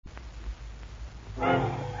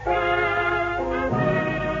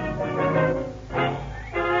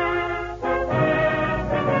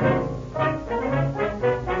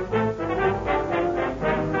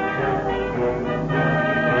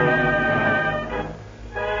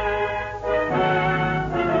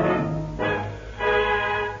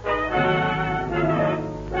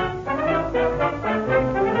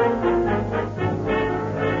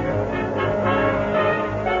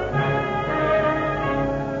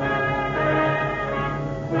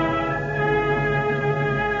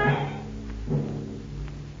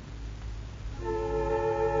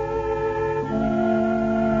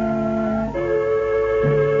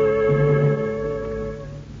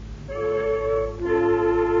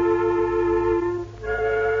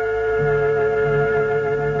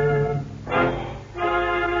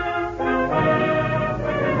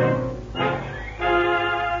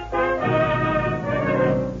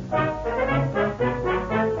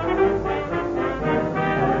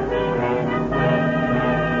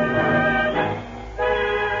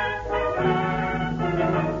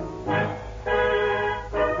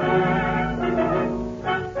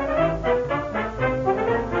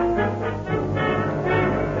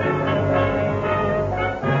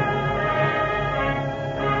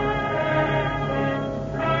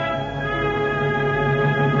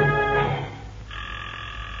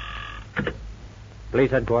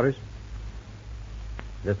Police headquarters.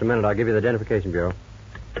 Just a minute, I'll give you the Identification Bureau.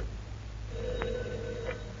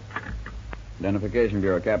 Identification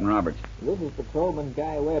Bureau, Captain Roberts. This is Patrolman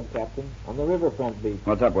Guy Webb, Captain, on the riverfront beach.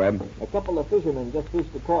 What's up, Webb? A couple of fishermen just fished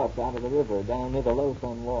a corpse out of the river down near the Low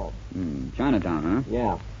Sun Wharf. Chinatown, huh?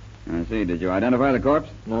 Yeah. I see. Did you identify the corpse?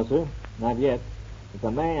 No, sir. Not yet. It's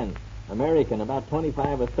a man. American, about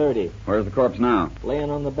 25 or 30. Where's the corpse now? Laying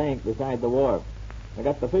on the bank beside the wharf. I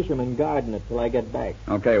got the fishermen guarding it till I get back.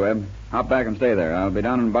 Okay, Webb. Hop back and stay there. I'll be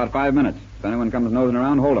down in about 5 minutes. If anyone comes nosing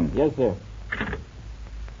around, hold them. Yes, sir.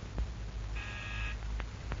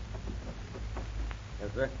 Yes,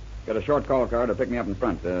 sir. Get a short call car to pick me up in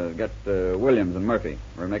front. Get Williams and Murphy.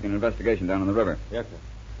 We're making an investigation down on the river. Yes, sir.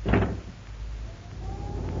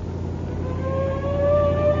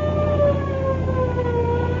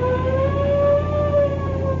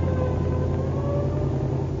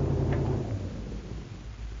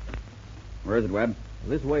 Where is it, Webb?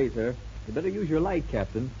 This way, sir. You better use your light,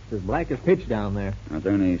 Captain. It's as black as pitch down there. Aren't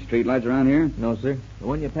there any street lights around here? No, sir. The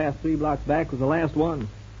one you passed 3 blocks back was the last one.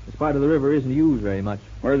 This part of the river isn't used very much.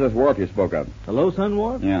 Where's this wharf you spoke of? The Low Sun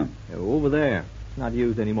Wharf? Yeah. Over there. It's not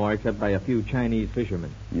used anymore except by a few Chinese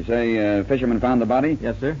fishermen. You say fishermen found the body?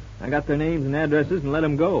 Yes, sir. I got their names and addresses and let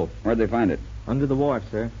them go. Where'd they find it? Under the wharf,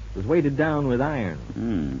 sir. It was weighted down with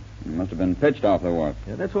iron. It must have been pitched off the wharf.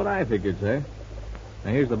 Yeah, that's what I figured, sir. Now,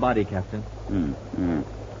 here's the body, Captain.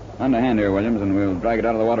 Lend a hand here, Williams, and we'll drag it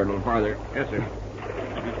out of the water a little farther. Yes, sir.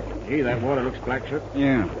 Gee, that water looks black, sir.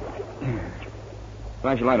 Yeah.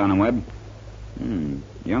 Flash a light on him, Webb.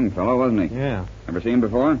 Young fellow, wasn't he? Yeah. Ever seen him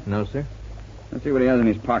before? No, sir. Let's see what he has in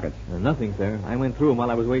his pockets. Nothing, sir. I went through them while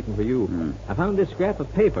I was waiting for you. I found this scrap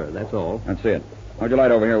of paper, that's all. Let's see it. Hold your light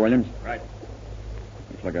over here, Williams. Right.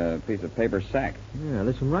 Looks like a piece of paper sack. Yeah,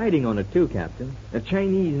 there's some writing on it, too, Captain. A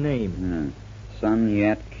Chinese name. Sun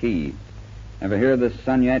Yat Key. Ever hear of this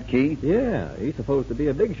Sun Yat Key? Yeah, he's supposed to be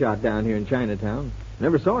a big shot down here in Chinatown.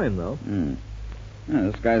 Never saw him, though. Yeah,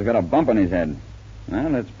 this guy's got a bump on his head.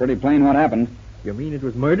 Well, it's pretty plain what happened. You mean it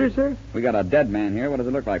was murder, sir? We got a dead man here. What does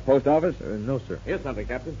it look like? Post office? No, sir. Here's something,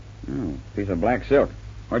 Captain. Oh, piece of black silk.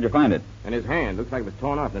 Where'd you find it? And his hand. Looks like it was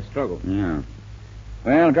torn off in a struggle. Yeah.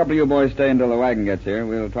 Well, a couple of you boys stay until the wagon gets here.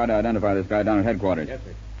 We'll try to identify this guy down at headquarters. Yes,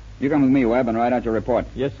 sir. You come with me, Webb, and write out your report.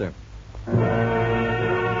 Yes, sir.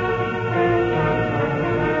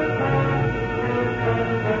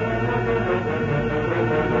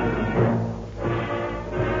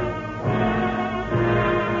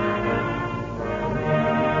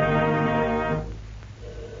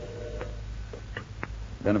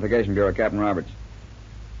 Identification Bureau, Captain Roberts.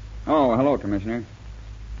 Oh, hello, Commissioner.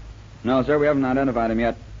 No, sir, we haven't identified him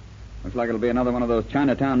yet. Looks like it'll be another one of those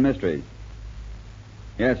Chinatown mysteries.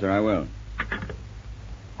 Yes, sir, I will.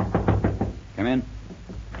 Come in.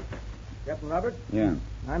 Captain Roberts? Yeah.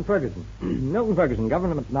 I'm Ferguson. Milton Ferguson,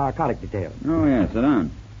 Government Narcotic Detail. Oh, yeah, sit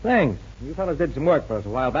down. Thanks. You fellas did some work for us a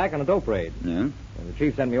while back on a dope raid. Yeah? And the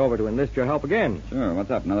chief sent me over to enlist your help again. Sure,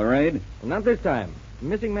 what's up, another raid? Not this time. A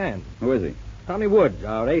missing man. Who is he? Tommy Woods,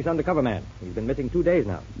 our ace undercover man. He's been missing 2 days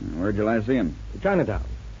now. Where'd you last see him? Chinatown.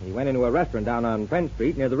 He went into a restaurant down on French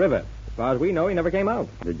Street near the river. As far as we know, he never came out.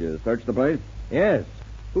 Did you search the place? Yes.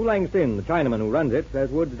 Fu Lang Sin, the Chinaman who runs it,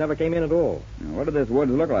 says Woods never came in at all. What did this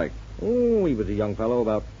Woods look like? Oh, he was a young fellow,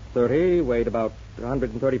 about 30, weighed about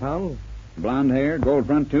 130 pounds. Blonde hair, gold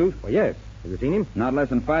front tooth. Well, yes. Have you seen him? Not less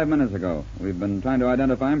than 5 minutes ago. We've been trying to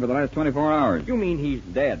identify him for the last 24 hours. You mean he's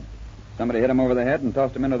dead? Somebody hit him over the head and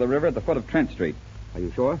tossed him into the river at the foot of Trent Street. Are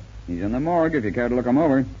you sure? He's in the morgue if you care to look him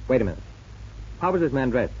over. Wait a minute. How was this man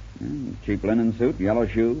dressed? Cheap linen suit, yellow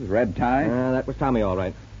shoes, red tie. That was Tommy, all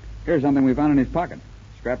right. Here's something we found in his pocket.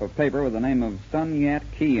 Scrap of paper with the name of Sun Yat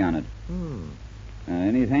Key on it.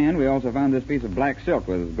 In his hand, we also found this piece of black silk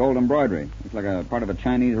with gold embroidery. Looks like a part of a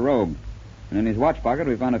Chinese robe. And in his watch pocket,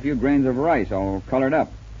 we found a few grains of rice all colored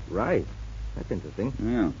up. Right. That's interesting.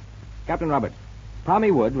 Yeah. Captain Roberts,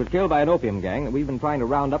 Tommy Woods was killed by an opium gang that we've been trying to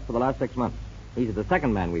round up for the last 6 months. He's the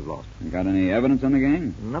second man we've lost. You got any evidence on the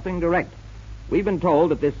gang? Nothing direct. We've been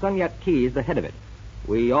told that this Sun Yat Key is the head of it.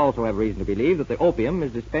 We also have reason to believe that the opium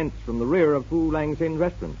is dispensed from the rear of Fu Lang Sin's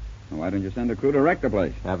restaurant. Why don't you send a crew to wreck the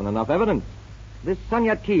place? Haven't enough evidence. This Sun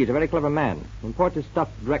Yat Key is a very clever man. Imports his stuff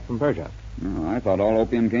direct from Persia. No, I thought all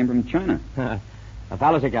opium came from China. A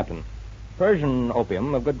fallacy, Captain. Persian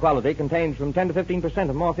opium of good quality contains from 10 to 15%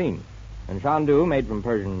 of morphine. And Shandu, made from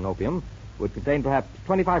Persian opium, would contain perhaps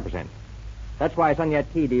 25%. That's why Sun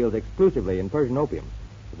Yat Key deals exclusively in Persian opium.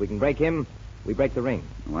 If we can break him, we break the ring.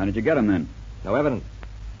 Why did you get him then? No evidence.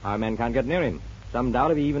 Our men can't get near him. Some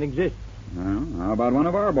doubt if he even exists. Well, how about one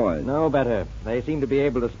of our boys? No better. They seem to be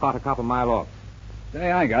able to spot a cop a mile off.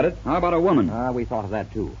 Say, I got it. How about a woman? We thought of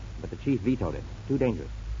that, too. But the chief vetoed it. Too dangerous.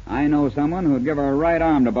 I know someone who'd give her right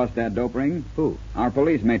arm to bust that dope ring. Who? Our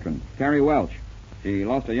police matron, Carrie Welch. She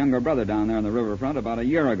lost a younger brother down there on the riverfront about a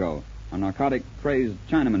year ago. A narcotic-crazed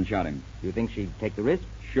Chinaman shot him. You think she'd take the risk?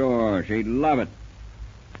 Sure, she'd love it.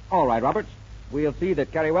 All right, Roberts. We'll see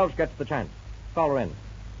that Carrie Welch gets the chance. Call her in.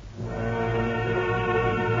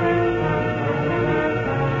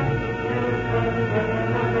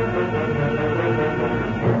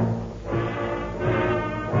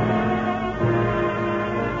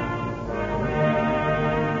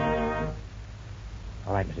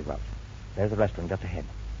 All right, Mrs. Welch. There's the restaurant just ahead.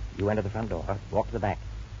 You enter the front door, walk to the back.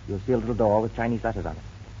 You'll see a little door with Chinese letters on it.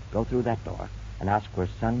 Go through that door and ask for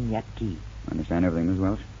Sun Yat Key. Understand everything, Miss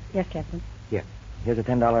Welch? Yes, Captain. Here's a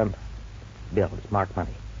 $10 bill. It's marked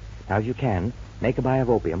money. Now, if you can, make a buy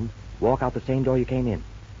of opium, walk out the same door you came in.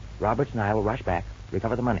 Roberts and I will rush back,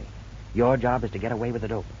 recover the money. Your job is to get away with the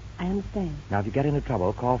dope. I understand. Now, if you get into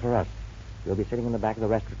trouble, call for us. We'll be sitting in the back of the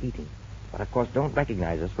restaurant eating. But, of course, don't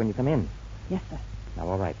recognize us when you come in. Yes, sir. Now,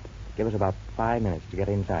 all right. Give us about 5 minutes to get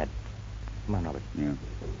inside. Come on, Robert. Yeah.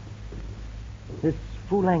 This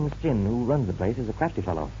Fu Lang Sin who runs the place is a crafty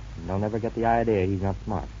fellow. They'll never get the idea he's not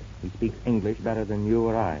smart. He speaks English better than you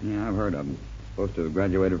or I. Yeah, I've heard of him. Supposed to have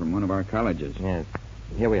graduated from one of our colleges. Yes.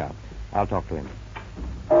 Here we are. I'll talk to him.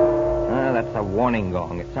 That's a warning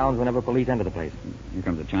gong. It sounds whenever police enter the place. Here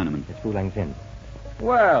comes a Chinaman. It's Fu Lang Sin.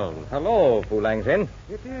 Well, hello, Fu Lang Sin.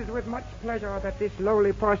 It is with much pleasure that this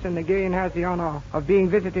lowly person again has the honor of being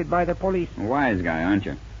visited by the police. A wise guy, aren't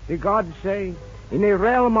you? The gods say, in a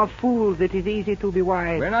realm of fools it is easy to be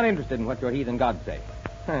wise. We're not interested in what your heathen gods say.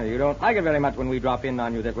 You don't like it very much when we drop in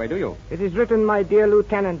on you this way, do you? It is written, my dear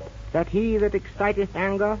lieutenant, that he that exciteth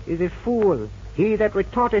anger is a fool. He that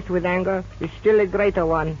retorteth with anger is still a greater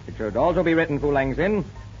one. It should also be written, Fu Lang Sin,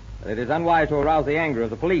 that it is unwise to arouse the anger of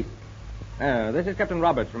the police. This is Captain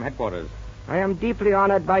Roberts from headquarters. I am deeply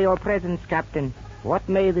honored by your presence, Captain. What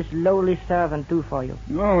may this lowly servant do for you?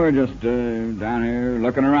 Oh, we're just down here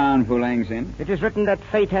looking around, Fu Lang Sin. It is written that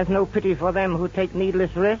fate has no pity for them who take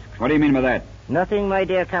needless risks. What do you mean by that? Nothing, my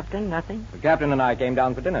dear Captain, nothing. The captain and I came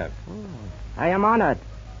down for dinner. I am honored.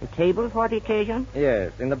 A table for the occasion?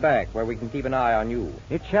 Yes, in the back, where we can keep an eye on you.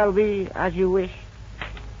 It shall be as you wish.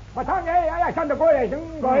 You have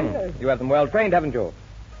them well trained, haven't you?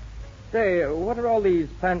 Say, what are all these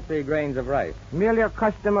fancy grains of rice? Merely a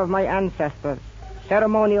custom of my ancestors.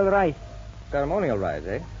 Ceremonial rice. Ceremonial rice,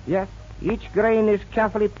 eh? Yes. Each grain is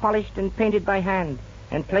carefully polished and painted by hand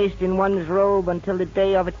and placed in one's robe until the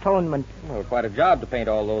Day of Atonement. Well, quite a job to paint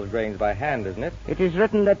all those grains by hand, isn't it? It is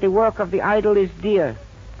written that the work of the idol is dear.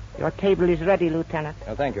 Your table is ready, Lieutenant.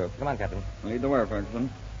 Oh, thank you. Come on, Captain. Lead the way,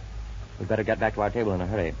 Ferguson. We'd better get back to our table in a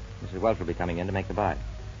hurry. Mrs. Welch will be coming in to make the buy.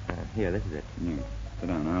 Here, this is it. Yeah. Sit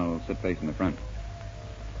down. I'll sit facing the front.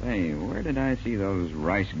 Say, where did I see those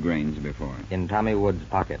rice grains before? In Tommy Wood's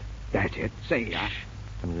pocket. That's it. Say,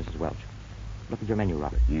 Comes Mrs. Welch. Look at your menu,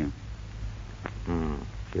 Robert. Yeah.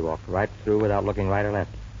 She walked right through without looking right or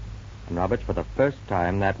left. And, Roberts, for the first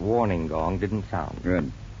time, that warning gong didn't sound.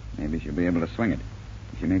 Good. Maybe she'll be able to swing it.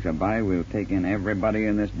 If she makes a buy, we'll take in everybody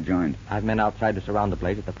in this joint. I've men outside to surround the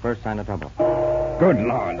place at the first sign of trouble. Good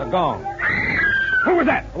Lord. The gong. Who was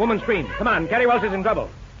that? A woman screamed. Come on, Carrie Welch is in trouble.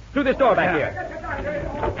 Through this door back here.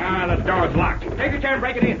 The door's locked. Take a chair and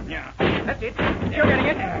break it in. Yeah. That's it. You're getting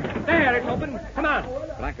it. There, it's open. Come on.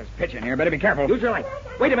 Black as pitch in here. Better be careful. Use your light.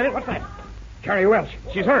 Wait a minute. What's that? Carrie Welch.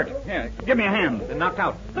 She's hurt. Yeah, give me a hand. Been knocked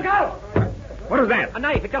out. Look out! What was that? A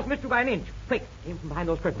knife. It just missed you by an inch. Quick. Came from behind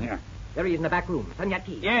those curtains. Yeah. There he is in the back room. Sun Yat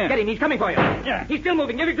Key. Yeah. Get him. He's coming for you. Yeah. He's still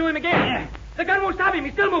moving. Give it to him again. Yeah. The gun won't stop him.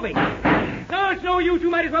 He's still moving. No, it's no use. You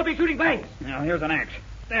might as well be shooting blanks. Now, here's an axe.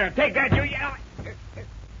 There, take that, you yell.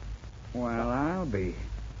 Well, I'll be.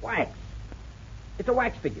 Wax. It's a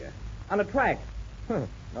wax figure. On a track. Huh.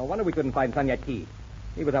 No wonder we couldn't find Sun Yat Key.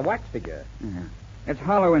 He was a wax figure. Yeah. It's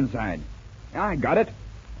hollow inside. I got it.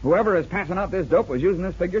 Whoever is passing out this dope was using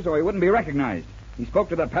this figure so he wouldn't be recognized. He spoke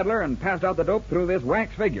to the peddler and passed out the dope through this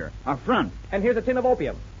wax figure. A front. And here's a tin of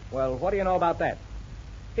opium. Well, what do you know about that?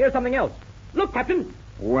 Here's something else. Look, Captain.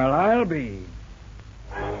 Well, I'll be.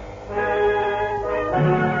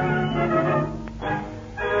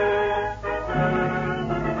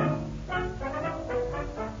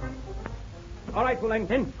 All right, Fu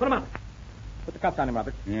Langton. Put him up. Put the cuffs on him,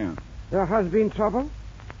 Robert. Yeah. There has been trouble.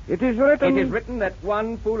 It is written... It is written that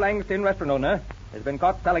one Fu Langton restaurant owner has been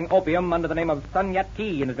caught selling opium under the name of Sun Yat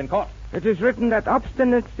Key and has been caught. It is written that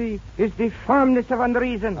obstinacy is the firmness of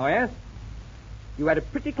unreason. Oh, yes? You had a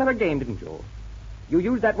pretty clever game, didn't you? You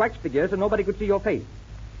used that wax figure so nobody could see your face.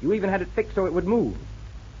 You even had it fixed so it would move.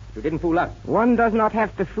 You didn't fool us. One does not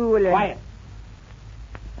have to fool... Quiet.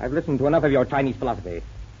 I've listened to enough of your Chinese philosophy.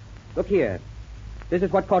 Look here. This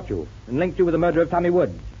is what caught you and linked you with the murder of Tommy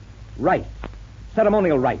Woods. Rice.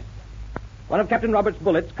 Ceremonial rice. One of Captain Roberts'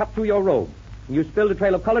 bullets cut through your robe. And you spilled a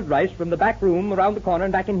trail of colored rice from the back room around the corner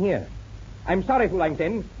and back in here. I'm sorry, Fu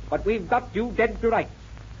Langton, but we've got you dead to rights.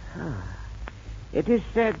 It is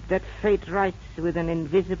said that fate writes with an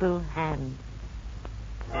invisible hand.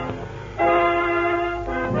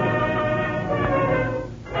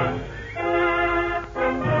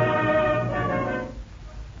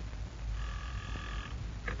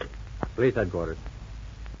 Police headquarters.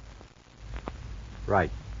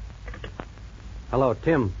 Right. Hello,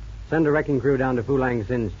 Tim. Send a wrecking crew down to Fu Lang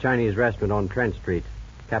Sin's Chinese restaurant on Trent Street.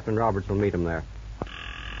 Captain Roberts will meet him there.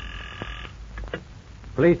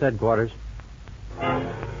 Police headquarters.